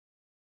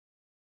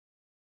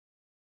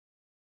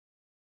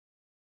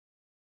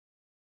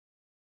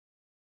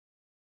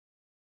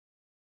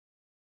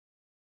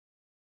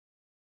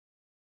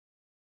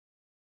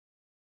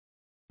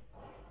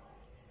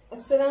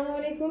Assalamu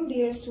alaikum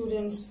dear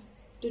students.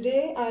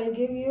 Today I'll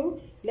give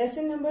you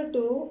lesson number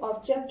 2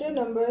 of chapter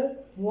number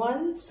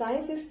 1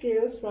 Science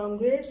Skills from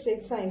grade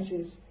 6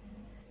 Sciences.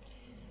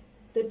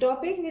 The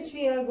topic which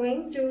we are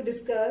going to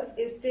discuss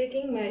is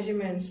taking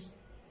measurements.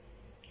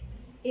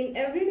 In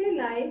everyday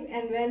life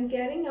and when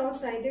carrying out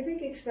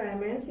scientific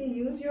experiments, you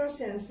use your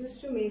senses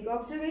to make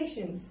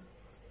observations.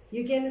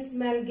 You can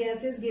smell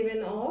gases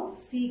given off,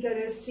 see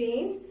colors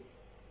change,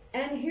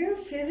 and hear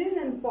fizzes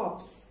and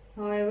pops.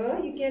 However,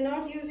 you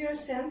cannot use your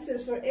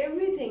senses for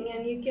everything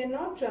and you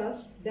cannot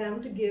trust them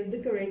to give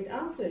the correct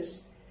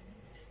answers.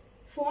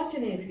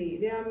 Fortunately,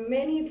 there are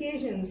many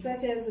occasions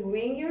such as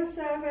weighing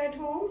yourself at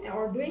home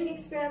or doing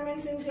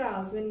experiments in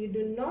class when you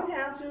do not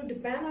have to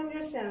depend on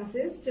your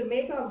senses to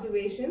make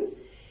observations.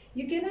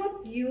 You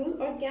cannot use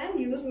or can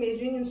use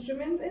measuring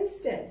instruments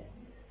instead.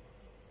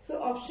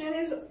 So option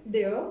is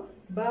there,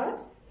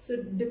 but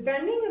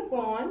depending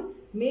upon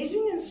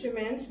measuring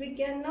instruments, we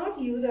cannot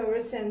use our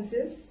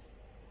senses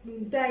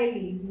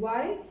entirely.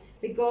 Why?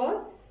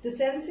 Because the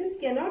senses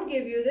cannot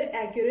give you the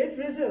accurate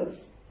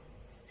results.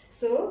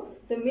 So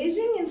the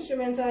measuring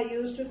instruments are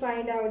used to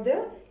find out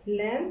the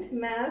length,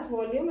 mass,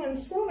 volume and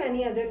so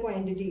many other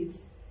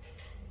quantities.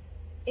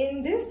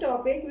 In this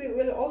topic, we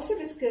will also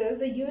discuss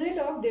the unit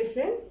of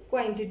different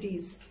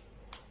quantities.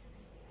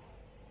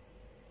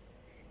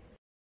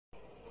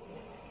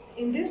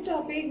 In this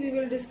topic, we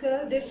will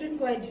discuss different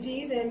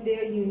quantities and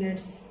their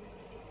units.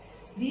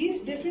 These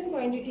different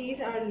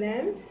quantities are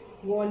length,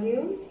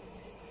 volume,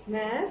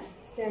 mass,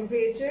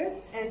 temperature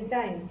and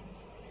time.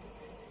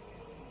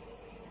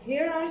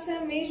 Here are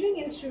some measuring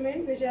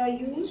instruments which are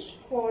used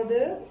for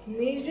the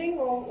measuring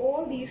of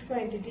all these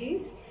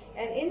quantities,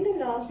 and in the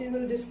last we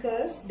will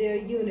discuss their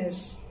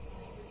units.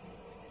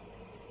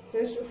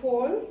 First of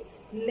all,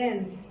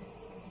 length.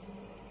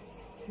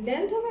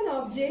 Length of an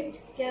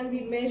object can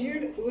be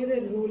measured with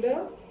a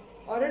ruler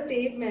or a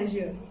tape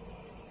measure.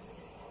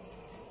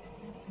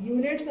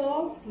 Units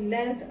of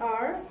length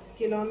are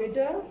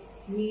kilometer,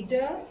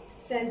 meter,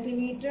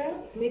 centimeter,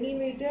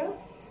 millimeter,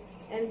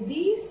 and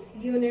these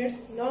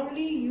units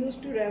normally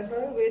used to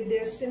refer with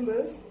their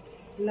symbols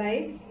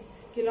like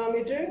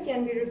kilometer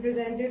can be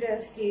represented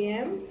as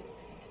km,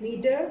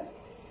 meter,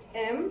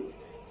 m,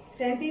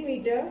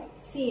 centimeter,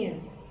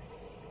 cm.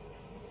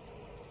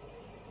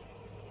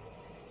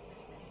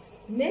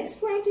 Next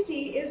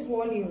quantity is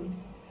volume.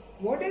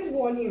 What is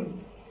volume?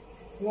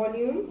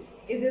 Volume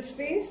is the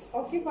space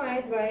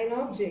occupied by an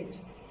object.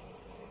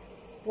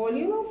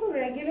 Volume of a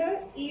regular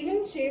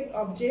even-shaped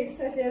object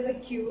such as a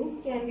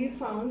cube can be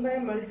found by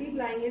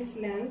multiplying its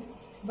length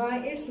by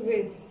its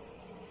width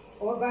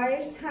or by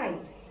its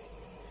height.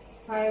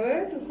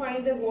 However, to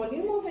find the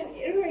volume of an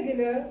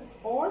irregular,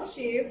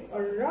 odd-shaped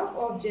or rough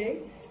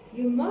object,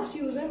 you must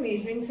use a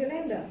measuring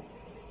cylinder.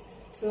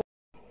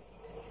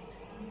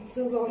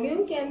 So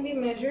volume can be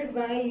measured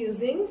by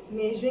using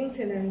measuring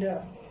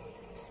cylinder.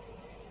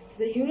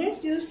 The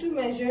units used to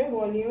measure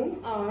volume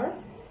are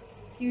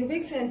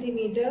cubic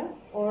centimeter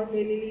or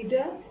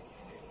milliliter,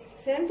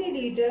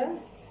 centiliter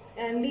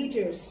and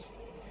liters.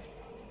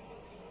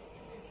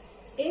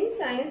 In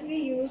science, we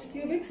use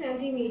cubic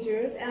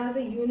centimeters as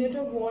a unit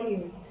of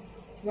volume,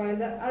 while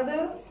the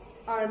other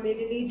are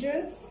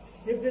milliliters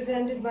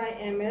represented by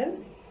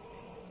ml,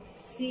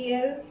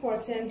 cl for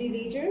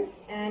centiliters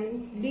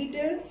and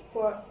liters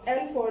for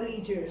L for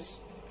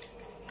liters.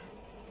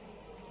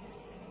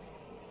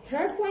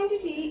 Third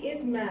quantity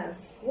is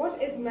mass.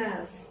 What is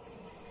mass?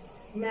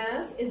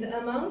 Mass is the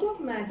amount of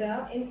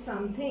matter in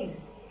something.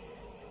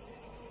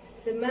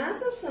 The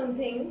mass of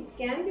something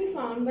can be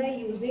found by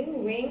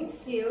using weighing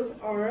scales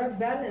or a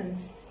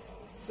balance.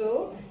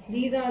 So,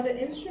 these are the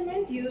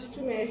instruments used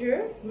to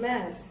measure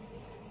mass.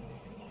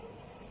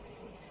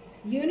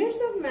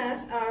 Units of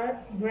mass are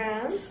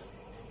grams,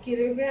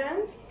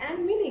 kilograms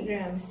and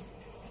milligrams.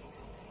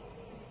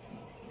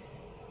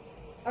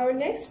 Our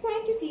next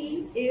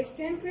quantity is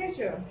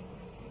temperature.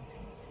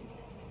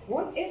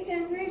 What is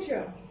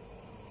temperature?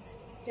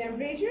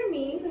 Temperature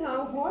means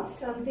how hot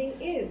something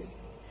is.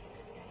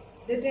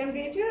 The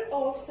temperature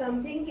of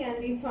something can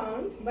be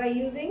found by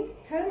using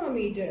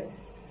thermometer.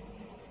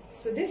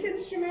 So this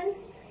instrument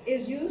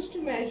is used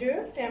to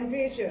measure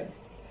temperature.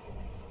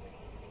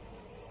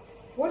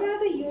 What are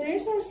the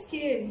units or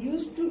scale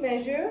used to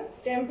measure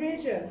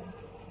temperature?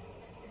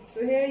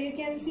 So here you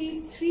can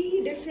see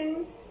 3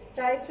 different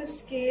types of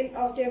scale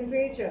of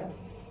temperature.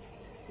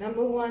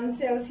 Number 1,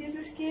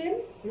 Celsius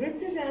scale,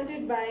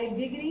 represented by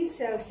degrees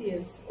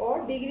Celsius or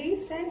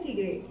degrees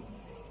centigrade.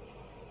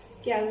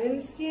 Kelvin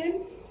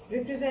scale,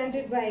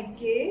 represented by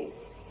K,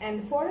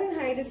 and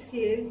Fahrenheit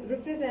scale,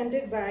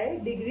 represented by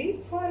degree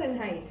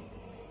Fahrenheit.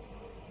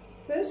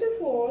 First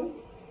of all,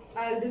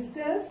 I'll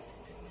discuss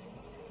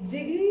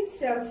degrees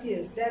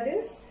Celsius, that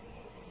is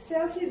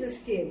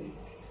Celsius scale.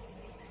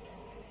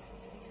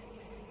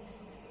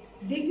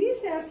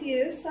 Degrees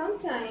Celsius,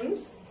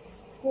 sometimes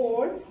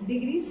called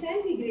degrees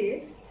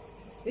centigrade,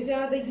 which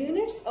are the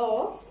units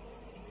of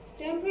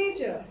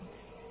temperature.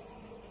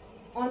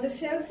 On the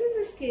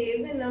Celsius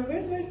scale, the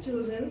numbers were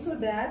chosen so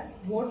that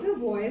water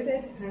boils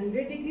at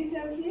 100 degrees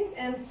Celsius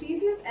and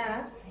freezes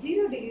at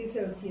 0 degrees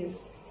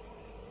Celsius.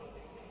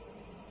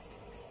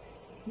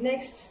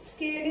 Next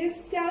scale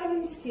is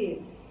Kelvin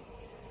scale.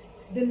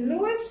 The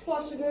lowest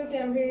possible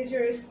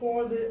temperature is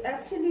called the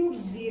absolute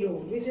zero,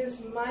 which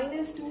is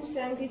minus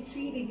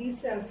 273 degrees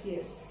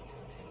Celsius.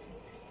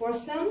 For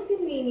some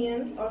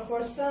convenience or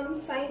for some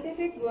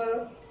scientific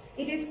work,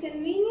 it is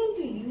convenient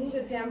to use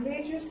a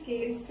temperature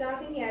scale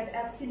starting at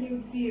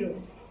absolute zero.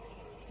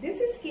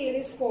 This scale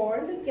is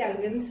called the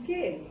Kelvin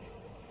scale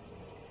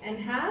and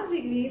has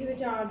degrees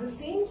which are the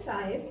same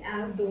size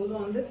as those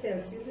on the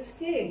Celsius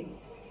scale.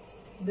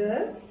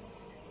 Thus,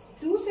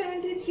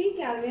 273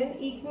 Kelvin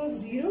equals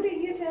 0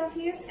 degrees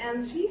Celsius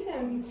and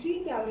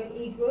 373 Kelvin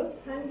equals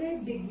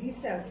 100 degrees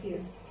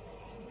Celsius.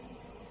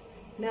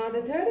 Now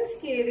the third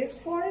scale is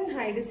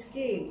Fahrenheit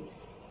scale.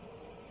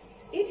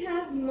 It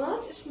has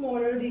much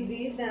smaller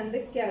degrees than the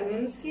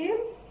Kelvin scale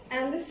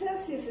and the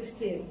Celsius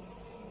scale.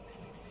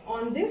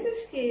 On this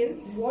scale,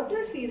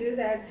 water freezes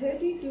at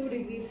 32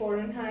 degrees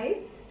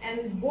Fahrenheit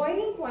and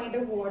boiling point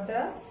of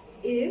water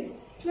is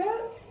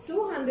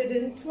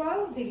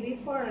 212 degrees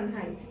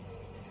Fahrenheit.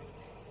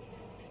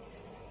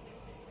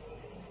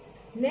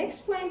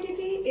 Next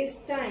quantity is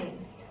time.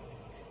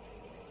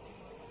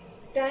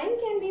 Time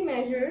can be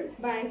measured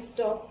by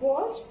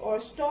stopwatch or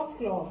stop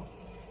clock.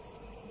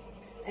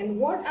 And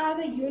what are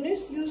the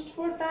units used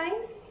for time?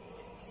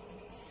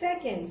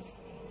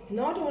 Seconds.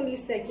 Not only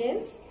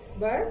seconds,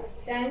 but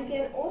time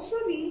can also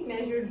be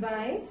measured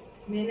by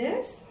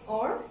minutes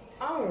or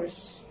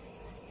hours.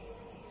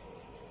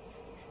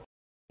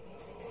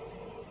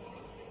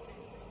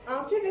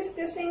 After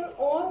discussing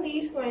all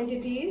these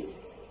quantities,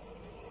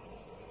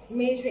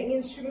 measuring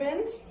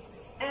instruments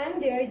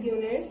and their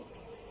units,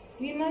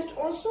 we must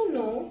also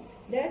know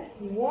that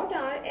what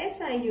are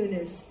SI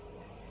units.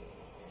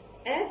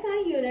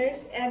 SI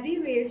units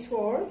abbreviates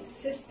for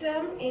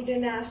System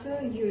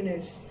International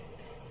Units,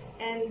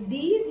 and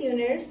these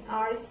units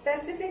are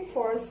specific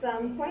for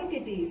some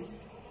quantities.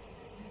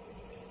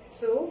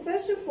 So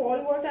first of all,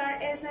 what are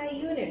SI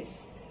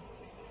units?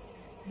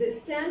 The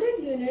standard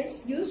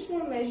units used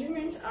for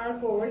measurements are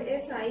called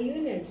SI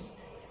units.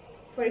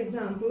 For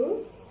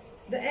example,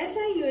 the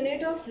SI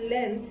unit of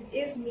length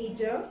is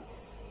meter,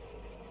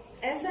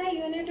 SI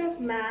unit of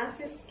mass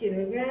is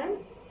kilogram,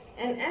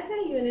 and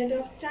SI unit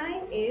of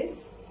time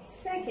is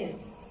second.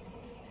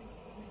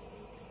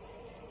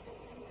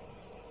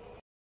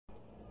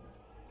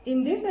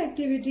 In this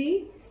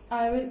activity,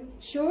 I will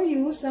show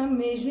you some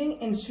measuring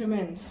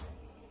instruments.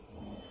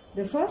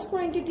 The first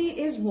quantity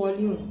is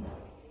volume.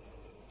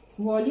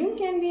 Volume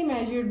can be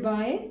measured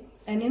by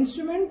an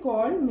instrument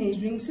called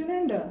measuring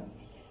cylinder.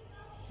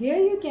 Here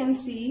you can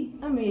see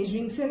a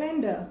measuring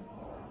cylinder.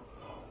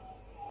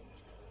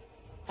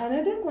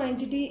 Another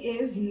quantity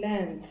is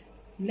length.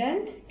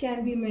 Length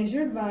can be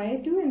measured by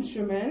two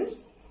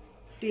instruments,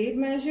 tape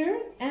measure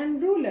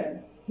and ruler.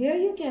 Here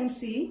you can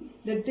see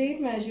the tape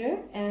measure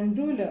and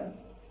ruler.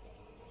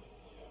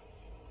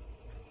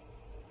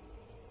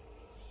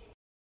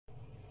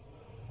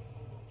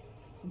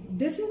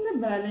 This is the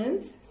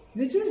balance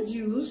which is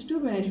used to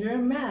measure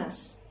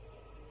mass.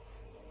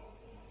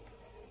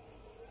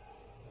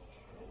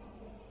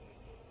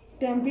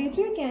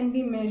 Temperature can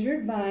be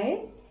measured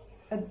by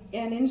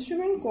an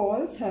instrument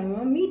called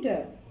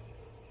thermometer.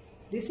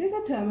 This is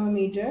a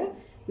thermometer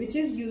which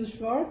is used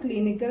for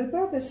clinical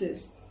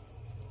purposes.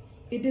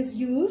 It is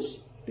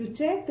used to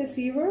check the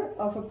fever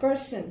of a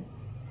person.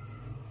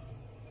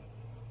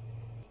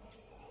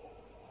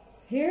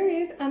 Here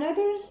is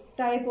another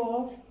type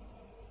of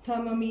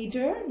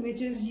thermometer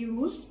which is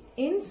used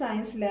in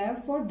science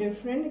lab for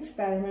different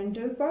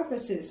experimental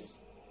purposes.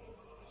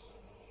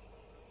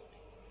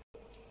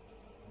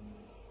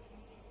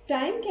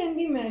 Time can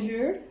be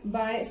measured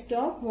by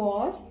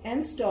stopwatch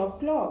and stop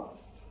clock.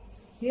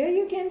 Here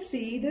you can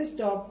see the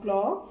stop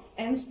clock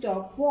and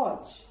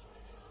stopwatch.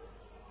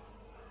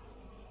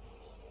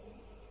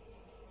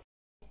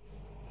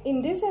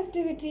 In this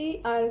activity,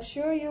 I'll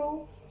show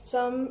you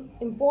some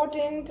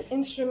important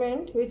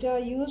instruments which are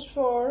used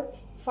for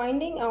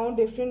finding out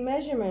different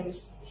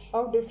measurements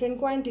of different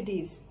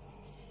quantities.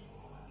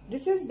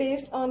 This is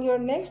based on your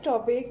next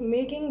topic,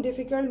 making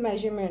difficult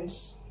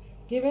measurements,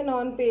 given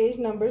on page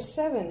number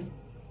 7.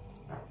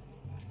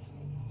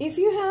 If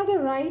you have the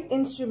right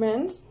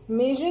instruments,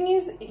 measuring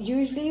is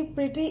usually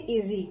pretty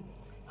easy.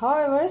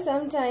 However,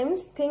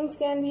 sometimes things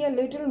can be a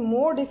little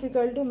more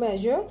difficult to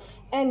measure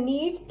and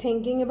need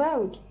thinking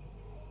about.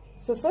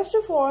 So first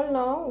of all,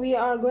 now we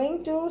are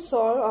going to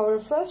solve our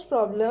first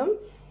problem.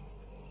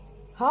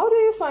 How do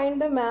you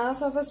find the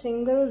mass of a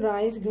single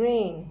rice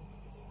grain?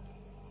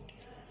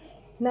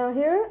 Now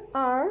here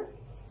are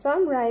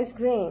some rice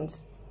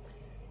grains.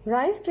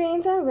 Rice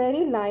grains are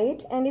very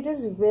light and it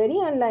is very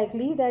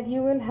unlikely that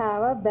you will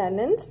have a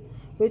balance,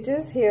 which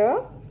is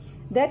here,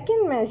 that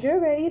can measure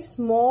very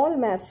small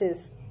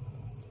masses.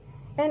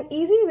 An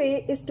easy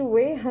way is to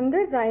weigh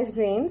 100 rice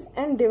grains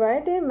and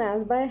divide their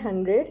mass by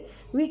 100.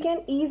 We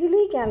can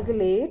easily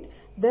calculate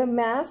the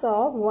mass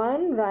of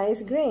one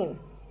rice grain.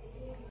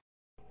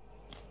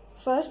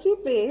 First we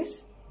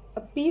place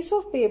a piece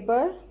of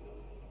paper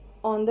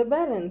on the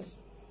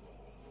balance.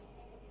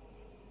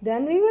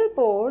 Then we will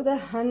pour the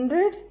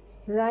 100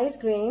 rice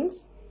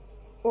grains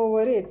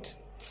over it.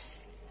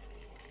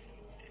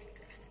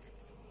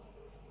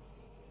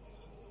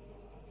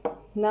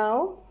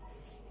 Now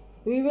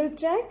we will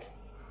check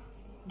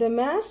the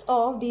mass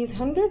of these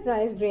 100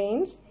 rice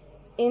grains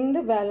in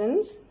the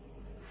balance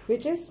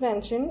which is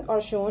mentioned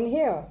or shown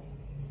here.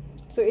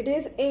 So it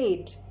is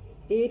 8.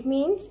 8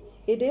 means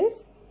it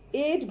is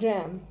 8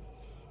 gram.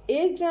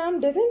 8 gram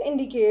doesn't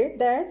indicate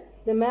that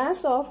the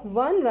mass of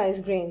one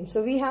rice grain.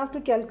 So we have to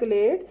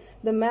calculate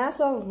the mass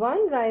of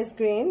one rice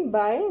grain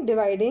by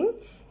dividing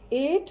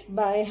 8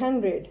 by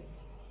 100.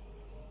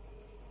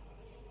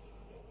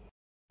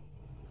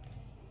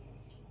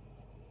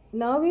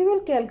 Now we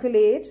will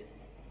calculate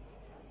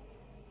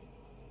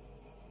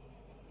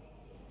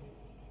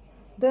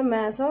the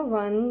mass of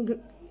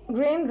one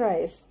grain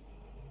rice.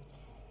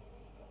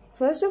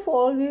 First of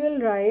all, we will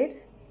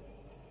write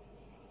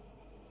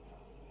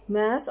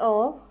mass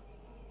of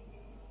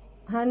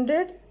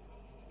 100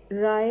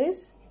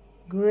 rice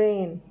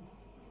grain.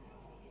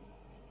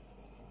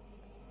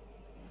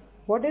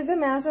 What is the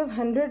mass of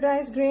 100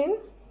 rice grain?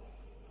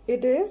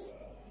 It is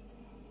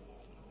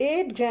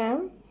 8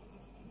 gram,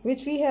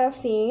 which we have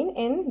seen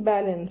in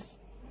balance.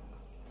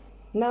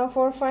 Now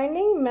for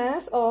finding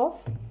mass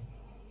of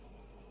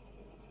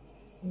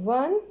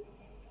one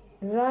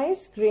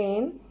rice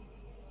grain,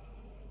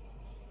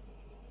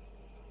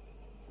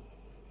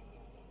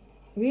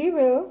 we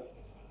will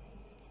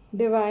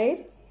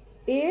divide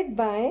 8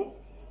 by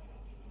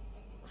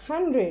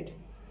 100.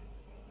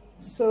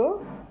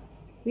 So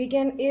we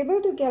can able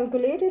to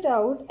calculate it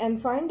out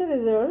and find the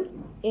result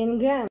in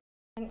grams.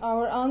 And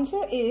our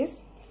answer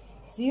is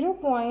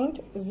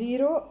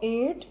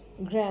 0.08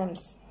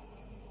 grams,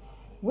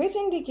 which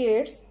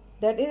indicates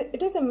that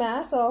it is the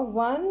mass of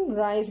one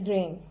rice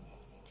grain.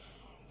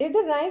 If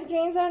the rice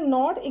grains are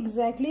not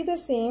exactly the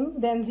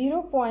same, then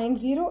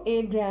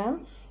 0.08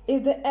 gram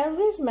is the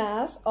average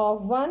mass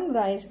of one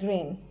rice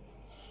grain.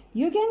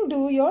 You can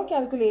do your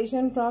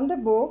calculation from the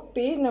book,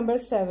 page number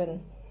 7.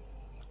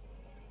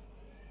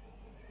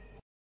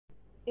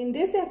 In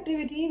this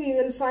activity, we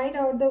will find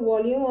out the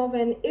volume of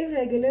an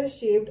irregular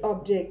shaped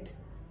object.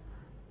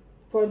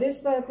 For this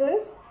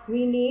purpose,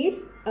 we need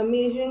a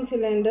measuring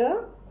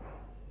cylinder,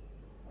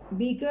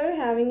 beaker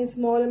having a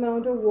small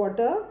amount of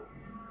water,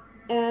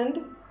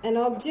 and an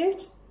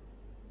object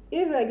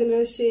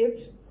irregular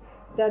shaped,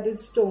 that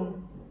is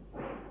stone.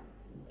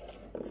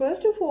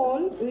 First of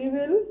all, we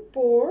will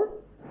pour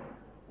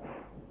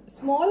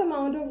small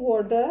amount of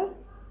water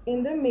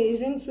in the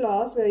measuring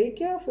flask very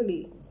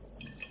carefully.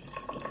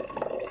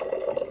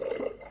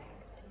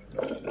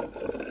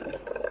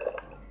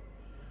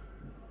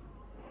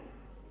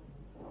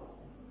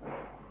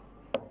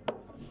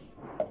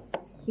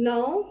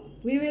 Now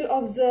we will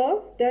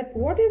observe that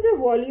what is the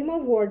volume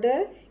of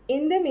water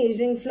in the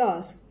measuring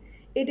flask.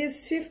 It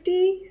is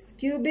 50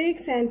 cubic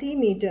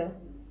centimeter.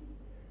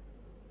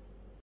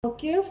 Now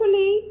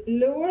carefully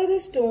lower the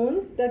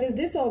stone, that is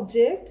this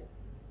object,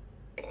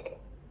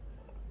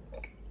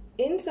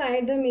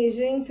 inside the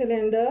measuring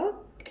cylinder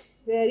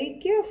very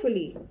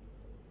carefully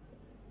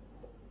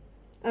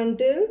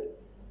until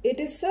it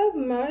is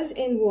submerged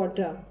in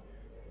water.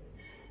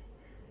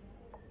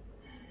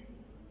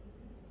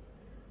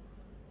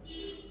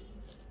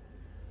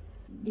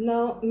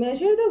 Now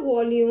measure the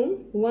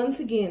volume once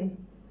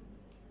again.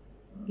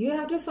 You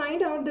have to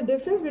find out the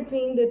difference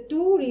between the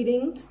two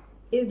readings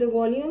is the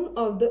volume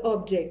of the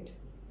object.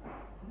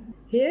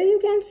 Here you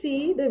can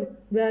see the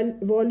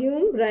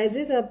volume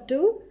rises up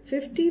to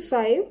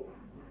 55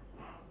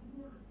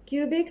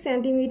 cubic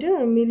centimeter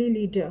or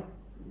milliliter.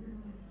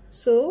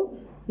 So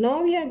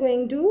now we are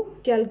going to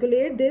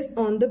calculate this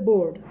on the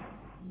board.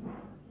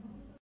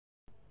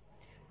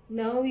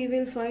 Now we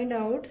will find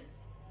out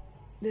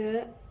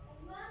the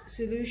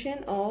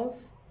solution of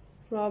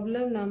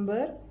problem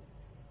number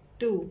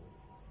 2.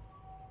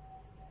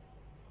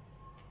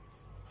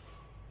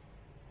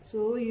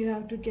 So you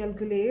have to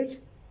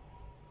calculate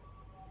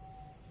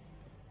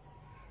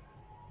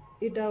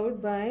it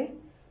out by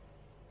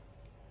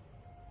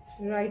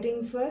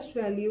writing first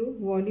value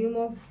volume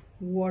of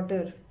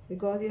water,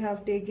 because you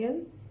have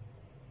taken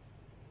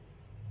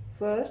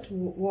first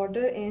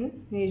water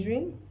in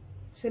measuring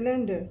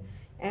cylinder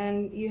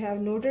and you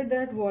have noted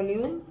that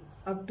volume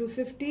up to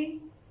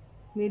 50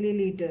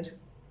 milliliter.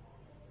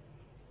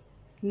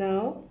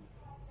 Now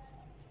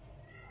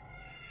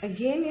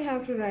again you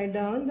have to write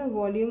down the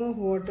volume of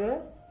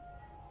water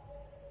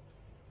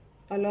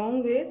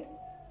along with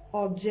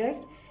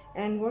object,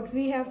 and what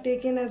we have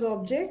taken as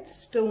object,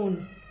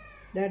 stone.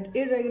 That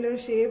irregular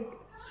shaped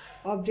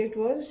object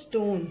was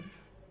stone.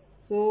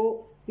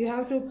 So you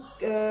have to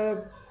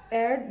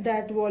add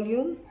that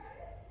volume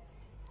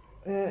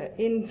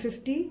in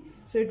 50,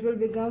 so it will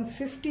become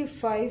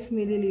 55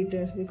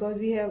 milliliter, because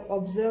we have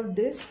observed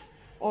this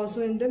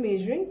also in the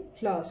measuring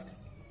flask.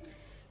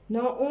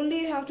 Now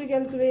only you have to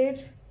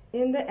calculate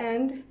in the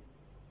end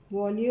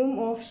volume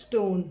of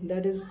stone,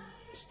 that is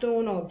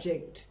stone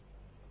object.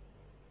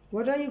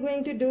 What are you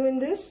going to do in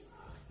this?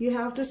 You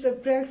have to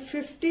subtract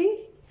 50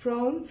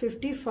 from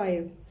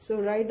 55.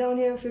 So write down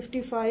here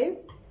 55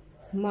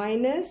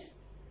 minus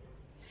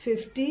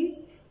 50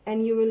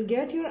 and you will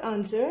get your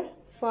answer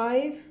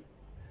 5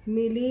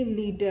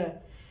 milliliter,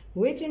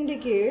 which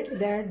indicate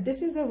that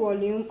this is the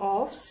volume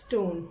of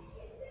stone.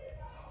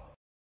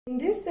 In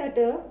this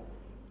setup,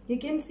 you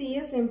can see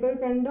a simple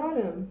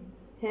pendulum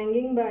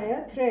hanging by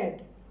a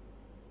thread.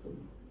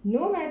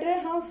 No matter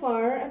how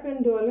far a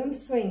pendulum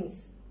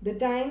swings, the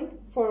time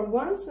for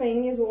one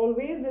swing is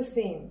always the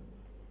same.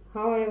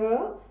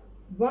 However,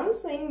 one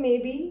swing may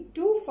be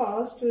too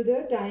fast to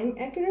the time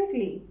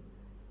accurately,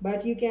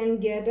 but you can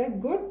get a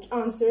good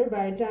answer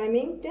by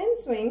timing 10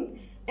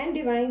 swings and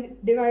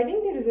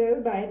dividing the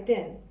result by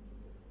 10.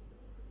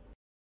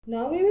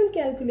 Now we will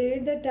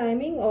calculate the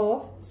timing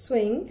of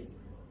swings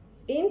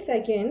in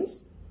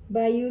seconds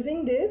by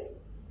using this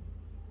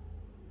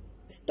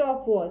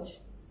stopwatch.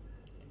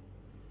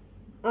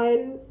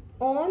 I'll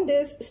on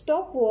this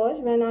stopwatch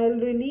when I'll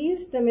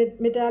release the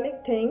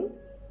metallic thing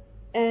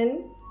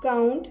and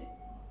count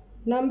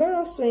number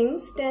of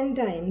swings 10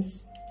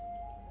 times.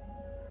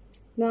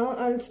 Now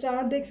I'll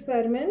start the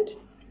experiment.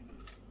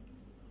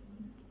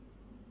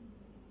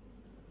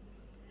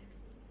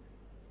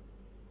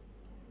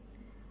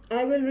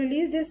 I will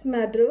release this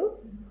metal,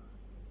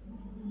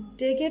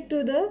 take it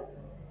to the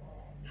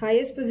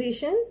highest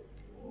position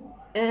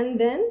and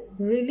then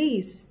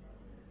release.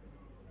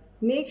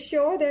 Make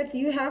sure that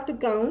you have to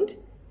count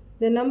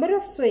the number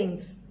of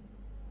swings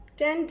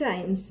 10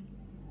 times.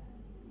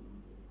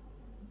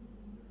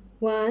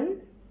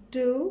 1,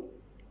 2,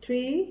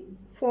 3,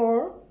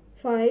 4,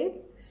 5,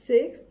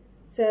 6,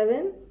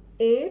 7,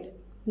 8,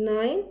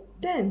 9,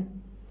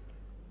 10.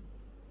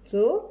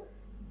 So,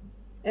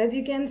 as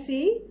you can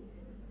see,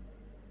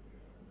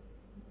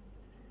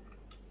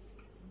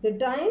 the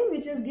time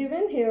which is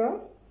given here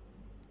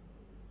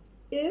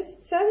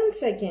is 7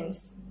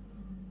 seconds.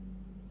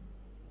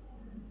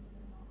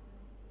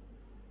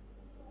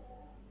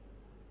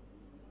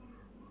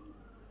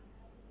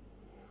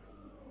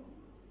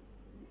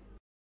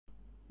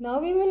 Now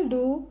we will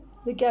do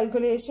the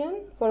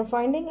calculation for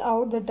finding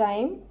out the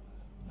time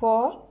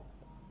for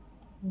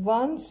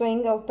one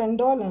swing of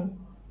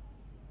pendulum.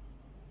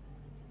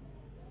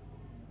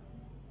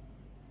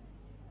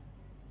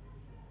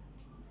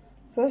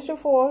 First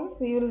of all,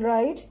 we will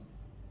write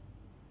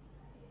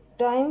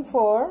time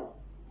for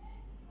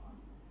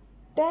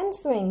 10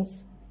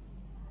 swings.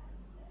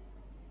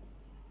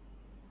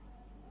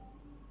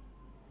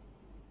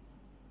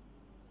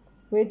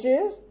 Which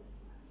is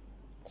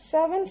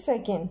 7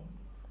 seconds.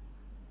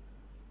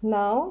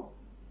 Now,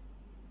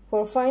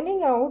 for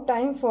finding out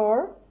time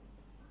for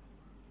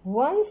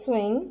one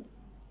swing,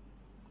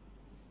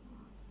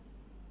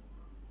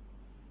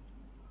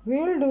 we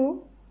will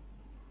do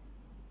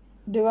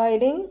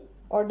dividing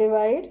or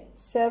divide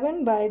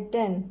 7 by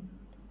 10.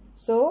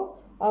 So,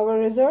 our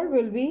result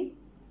will be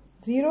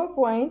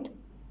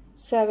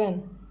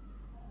 0.7.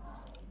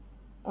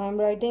 I am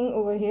writing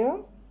over here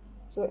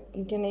so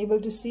you can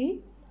able to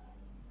see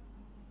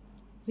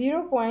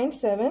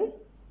 0.7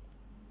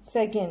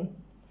 second.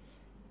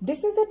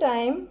 This is the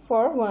time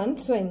for one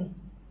swing.